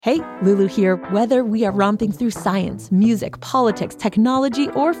Hey, Lulu here. Whether we are romping through science, music, politics, technology,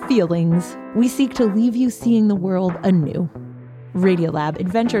 or feelings, we seek to leave you seeing the world anew. Radiolab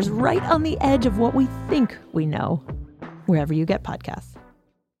adventures right on the edge of what we think we know, wherever you get podcasts.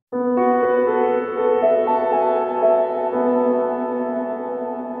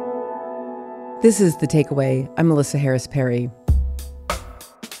 This is The Takeaway. I'm Melissa Harris Perry.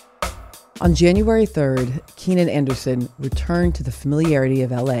 On January 3rd, Keenan Anderson returned to the familiarity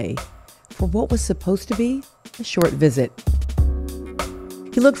of LA for what was supposed to be a short visit.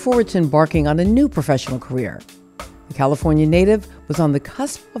 He looked forward to embarking on a new professional career. The California native was on the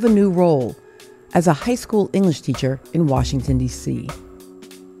cusp of a new role as a high school English teacher in Washington, D.C.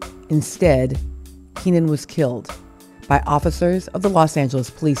 Instead, Keenan was killed by officers of the Los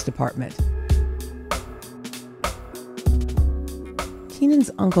Angeles Police Department.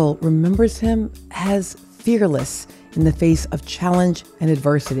 Keenan's uncle remembers him as fearless in the face of challenge and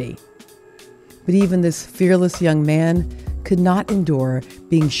adversity. But even this fearless young man could not endure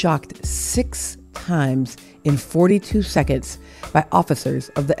being shocked 6 times in 42 seconds by officers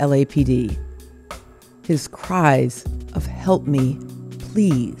of the LAPD. His cries of "help me,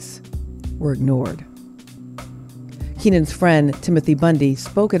 please," were ignored. Keenan's friend, Timothy Bundy,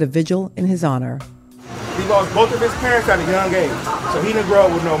 spoke at a vigil in his honor. He lost both of his parents at a young age. So he didn't grow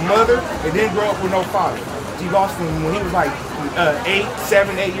up with no mother and didn't grow up with no father. He lost him when he was like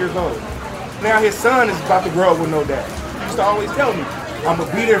 8 years old. Now his son is about to grow up with no dad. He used to always tell me, I'm gonna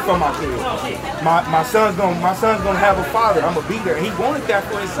be there for my kids. My son's gonna have a father. I'm gonna be there. And he wanted that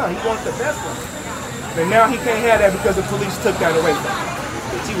for his son. He wanted the best for him. And now he can't have that because the police took that away from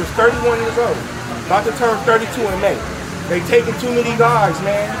him. He was 31 years old, about to turn 32 in May. They taking too many lives,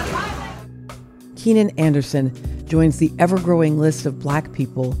 man. Keenan Anderson joins the ever-growing list of Black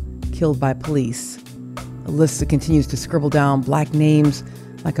people killed by police, a list that continues to scribble down Black names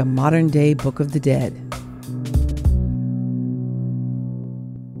like a modern-day Book of the Dead.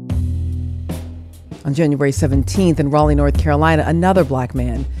 On January 17th in Raleigh, North Carolina, another Black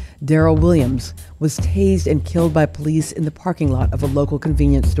man, Darrell Williams, was tased and killed by police in the parking lot of a local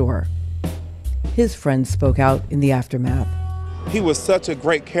convenience store. His friends spoke out in the aftermath. He was such a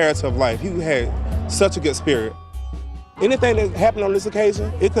great character of life. He had such a good spirit. Anything that happened on this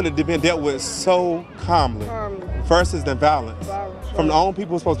occasion, it could have been dealt with so calmly versus the violence from the own people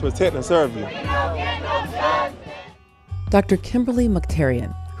who are supposed to protect and serve you. Dr. Kimberly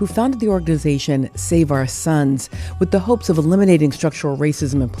Mukhtarian, who founded the organization Save Our Sons with the hopes of eliminating structural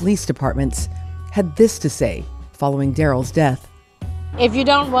racism in police departments, had this to say following Darrell's death. If you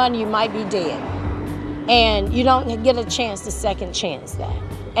don't run, you might be dead. And you don't get a chance to second chance that.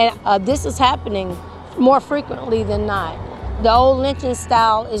 And this is happening more frequently than not. The old lynching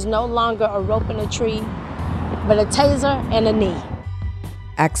style is no longer a rope in a tree, but a taser and a knee.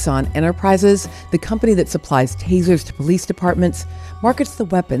 Axon Enterprises, the company that supplies tasers to police departments, markets the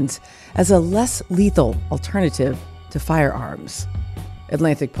weapons as a less lethal alternative to firearms.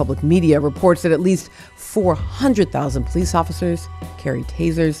 Atlantic Public Media reports that at least 400,000 police officers carry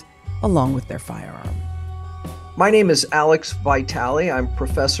tasers along with their firearm. My name is Alex Vitale. I'm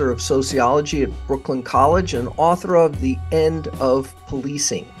professor of sociology at Brooklyn College and author of The End of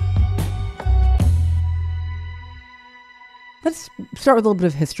Policing. Let's start with a little bit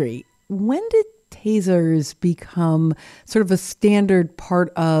of history. When did tasers become sort of a standard part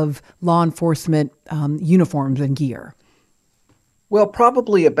of law enforcement uniforms and gear? Well,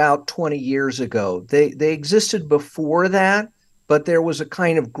 probably about 20 years ago. They existed before that, but there was a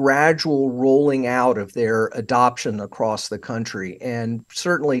kind of gradual rolling out of their adoption across the country. And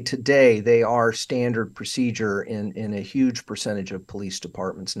certainly today, they are standard procedure in a huge percentage of police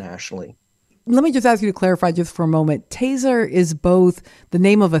departments nationally. Let me just ask you to clarify just for a moment. Taser is both the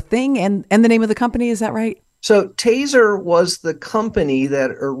name of a thing and the name of the company, is that right? So Taser was the company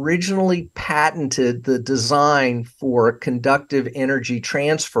that originally patented the design for a conductive energy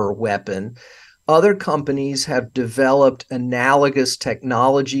transfer weapon. Other companies have developed analogous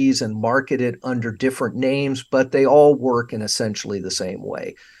technologies and marketed under different names, but they all work in essentially the same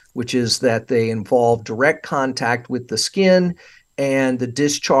way, which is that they involve direct contact with the skin and the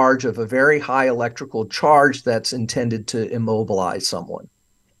discharge of a very high electrical charge that's intended to immobilize someone.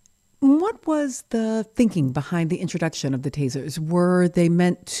 What was the thinking behind the introduction of the tasers? Were they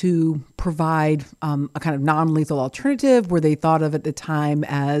meant to provide a kind of non-lethal alternative? Were they thought of at the time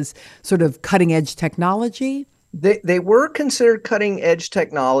as sort of cutting-edge technology? They were considered cutting-edge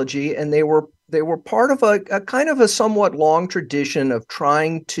technology, and they were part of a kind of a somewhat long tradition of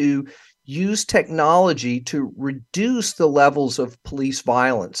trying to use technology to reduce the levels of police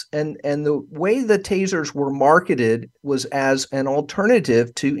violence. And the way the tasers were marketed was as an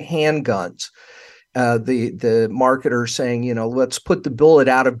alternative to handguns. The marketer saying, let's put the bullet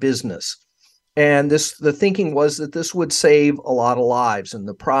out of business. And the thinking was that this would save a lot of lives in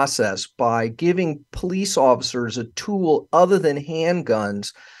the process by giving police officers a tool other than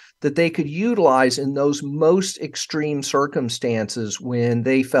handguns that they could utilize in those most extreme circumstances when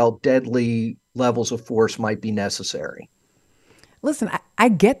they felt deadly levels of force might be necessary. Listen, I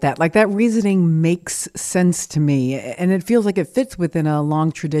get that. Like, that reasoning makes sense to me. And it feels like it fits within a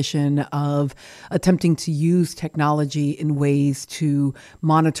long tradition of attempting to use technology in ways to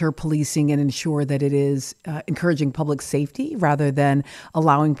monitor policing and ensure that it is encouraging public safety rather than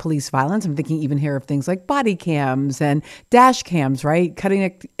allowing police violence. I'm thinking even here of things like body cams and dash cams, right?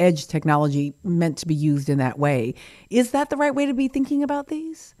 Cutting edge technology meant to be used in that way. Is that the right way to be thinking about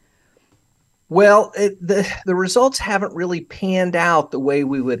these? Well, the results haven't really panned out the way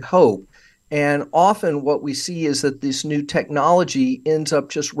we would hope. And often what we see is that this new technology ends up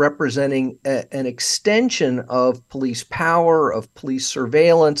just representing an extension of police power, of police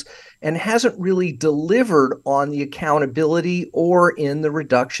surveillance, and hasn't really delivered on the accountability or in the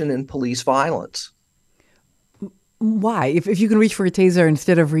reduction in police violence. Why? If you can reach for a taser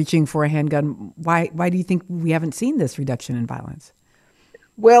instead of reaching for a handgun, why do you think we haven't seen this reduction in violence?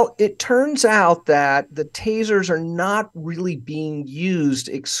 Well, it turns out that the tasers are not really being used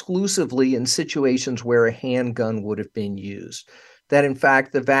exclusively in situations where a handgun would have been used. That, in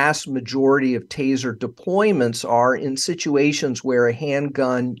fact, the vast majority of taser deployments are in situations where a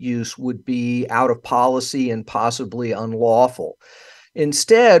handgun use would be out of policy and possibly unlawful.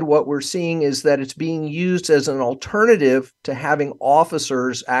 Instead, what we're seeing is that it's being used as an alternative to having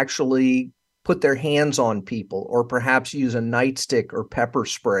officers actually put their hands on people or perhaps use a nightstick or pepper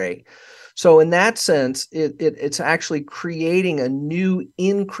spray. So in that sense, it's actually creating a new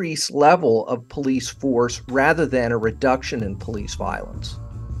increased level of police force rather than a reduction in police violence.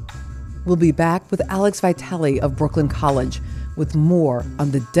 We'll be back with Alex Vitale of Brooklyn College with more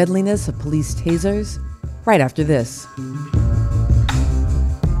on the deadliness of police tasers right after this.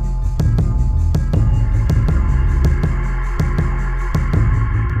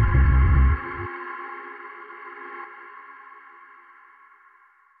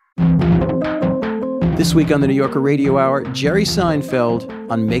 This week on the New Yorker Radio Hour, Jerry Seinfeld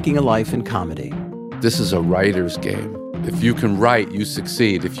on making a life in comedy. This is a writer's game. If you can write, you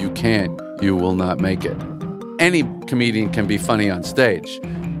succeed. If you can't, you will not make it. Any comedian can be funny on stage,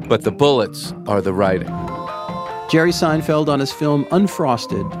 but the bullets are the writing. Jerry Seinfeld on his film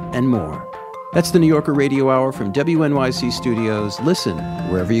Unfrosted and more. That's the New Yorker Radio Hour from WNYC Studios. Listen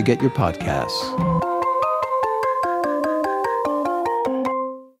wherever you get your podcasts.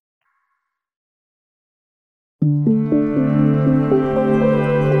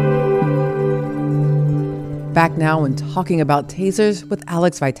 Back now and talking about tasers with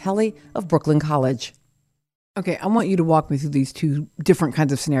Alex Vitale of Brooklyn College. Okay, I want you to walk me through these two different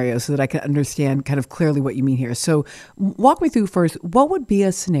kinds of scenarios so that I can understand kind of clearly what you mean here. So walk me through first, what would be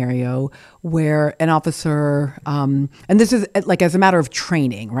a scenario where an officer, and this is like as a matter of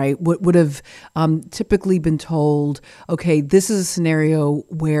training, right, would have typically been told, okay, this is a scenario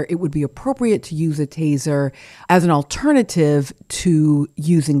where it would be appropriate to use a taser as an alternative to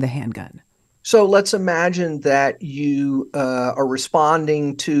using the handgun? So let's imagine that you are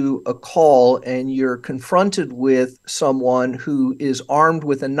responding to a call and you're confronted with someone who is armed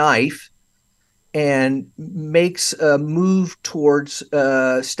with a knife and makes a move towards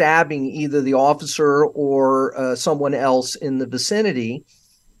stabbing either the officer or someone else in the vicinity.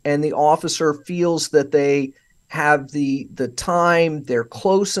 And the officer feels that they have the time, they're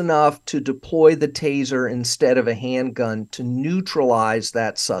close enough to deploy the taser instead of a handgun to neutralize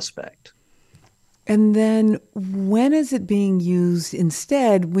that suspect. And then when is it being used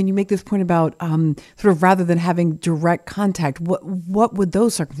instead when you make this point about sort of rather than having direct contact? What would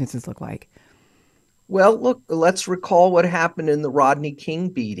those circumstances look like? Well, look, let's recall what happened in the Rodney King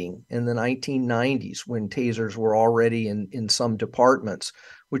beating in the 1990s when tasers were already in some departments,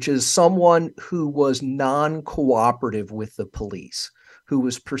 which is someone who was non-cooperative with the police, who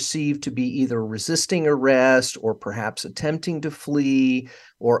was perceived to be either resisting arrest or perhaps attempting to flee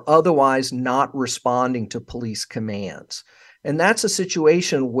or otherwise not responding to police commands. And that's a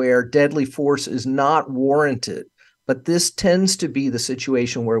situation where deadly force is not warranted, but this tends to be the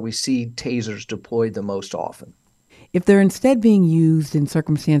situation where we see tasers deployed the most often. If they're instead being used in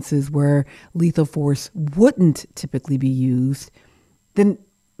circumstances where lethal force wouldn't typically be used, then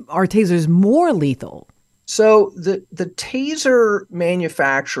are tasers more lethal? So the taser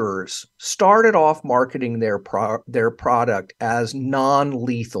manufacturers started off marketing their product as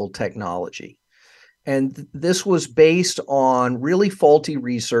non-lethal technology. And this was based on really faulty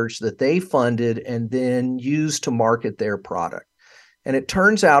research that they funded and then used to market their product. And it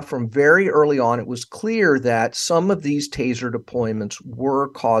turns out from very early on, it was clear that some of these taser deployments were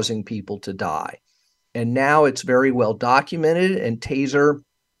causing people to die. And now it's very well documented, and Taser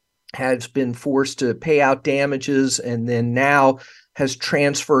has been forced to pay out damages and then now has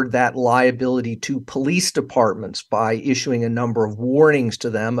transferred that liability to police departments by issuing a number of warnings to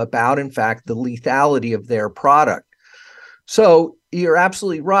them about, in fact, the lethality of their product. So you're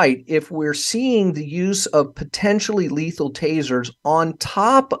absolutely right. If we're seeing the use of potentially lethal tasers on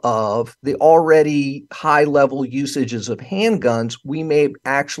top of the already high-level usages of handguns, we may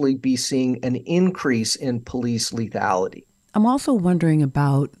actually be seeing an increase in police lethality. I'm also wondering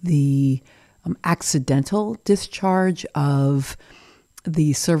about the accidental discharge of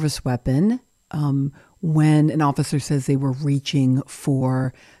the service weapon when an officer says they were reaching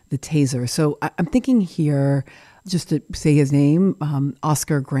for the taser. So I'm thinking here, just to say his name,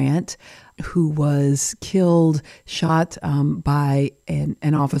 Oscar Grant, who was killed, shot by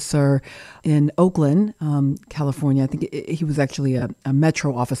an officer in Oakland, California. I think he was actually a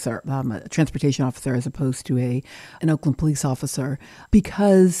metro officer, a transportation officer, as opposed to an Oakland police officer,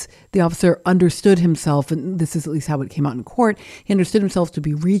 because the officer understood himself, and this is at least how it came out in court, he understood himself to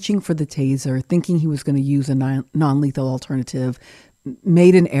be reaching for the taser, thinking he was going to use a non-lethal alternative,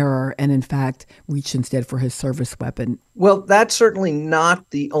 made an error, and in fact reached instead for his service weapon. Well, that's certainly not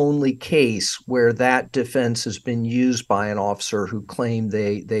the only case where that defense has been used by an officer who claimed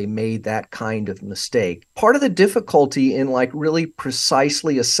they made that kind of mistake. Part of the difficulty in really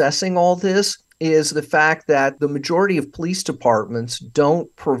precisely assessing all this is the fact that the majority of police departments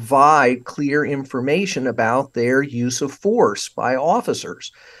don't provide clear information about their use of force by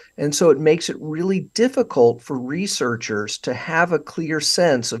officers. And so it makes it really difficult for researchers to have a clear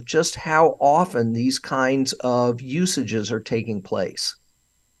sense of just how often these kinds of usages are taking place.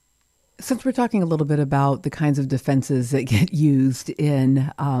 Since we're talking a little bit about the kinds of defenses that get used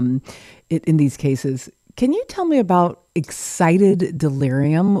in these cases, can you tell me about excited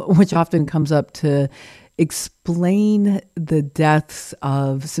delirium, which often comes up to explain the deaths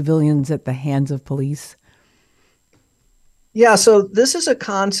of civilians at the hands of police? Yeah, so this is a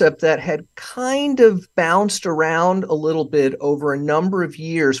concept that had kind of bounced around a little bit over a number of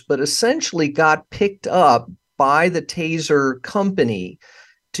years, but essentially got picked up by the Taser company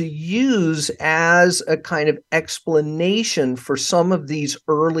to use as a kind of explanation for some of these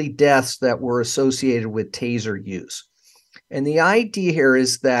early deaths that were associated with Taser use. And the idea here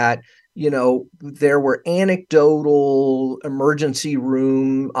is that there were anecdotal emergency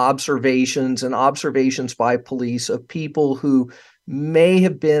room observations and observations by police of people who may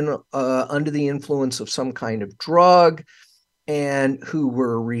have been under the influence of some kind of drug and who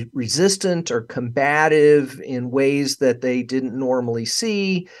were resistant or combative in ways that they didn't normally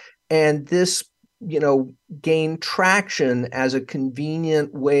see. And this, gained traction as a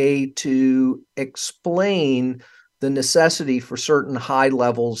convenient way to explain the necessity for certain high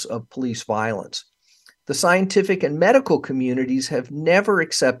levels of police violence. The scientific and medical communities have never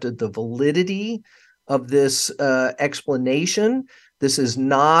accepted the validity of this explanation. This is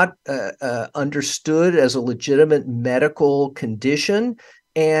not understood as a legitimate medical condition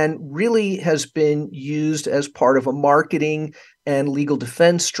and really has been used as part of a marketing and legal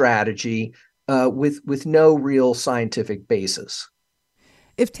defense strategy with no real scientific basis.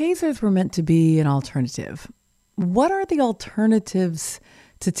 If tasers were meant to be an alternative, what are the alternatives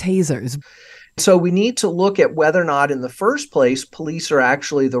to tasers? So we need to look at whether or not in the first place, police are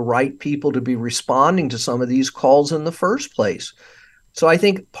actually the right people to be responding to some of these calls in the first place. So I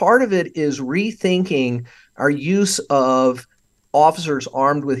think part of it is rethinking our use of officers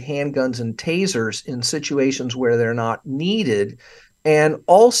armed with handguns and tasers in situations where they're not needed. And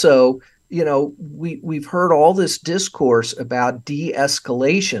also, we've heard all this discourse about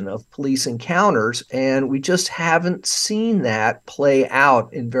de-escalation of police encounters, and we just haven't seen that play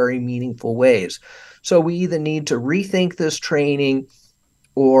out in very meaningful ways. So we either need to rethink this training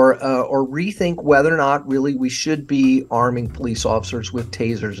or rethink whether or not really we should be arming police officers with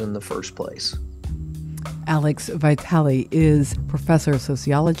tasers in the first place. Alex Vitale is professor of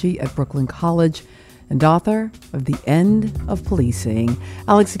sociology at Brooklyn College and author of The End of Policing.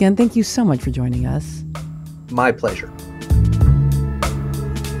 Alex, again, thank you so much for joining us. My pleasure.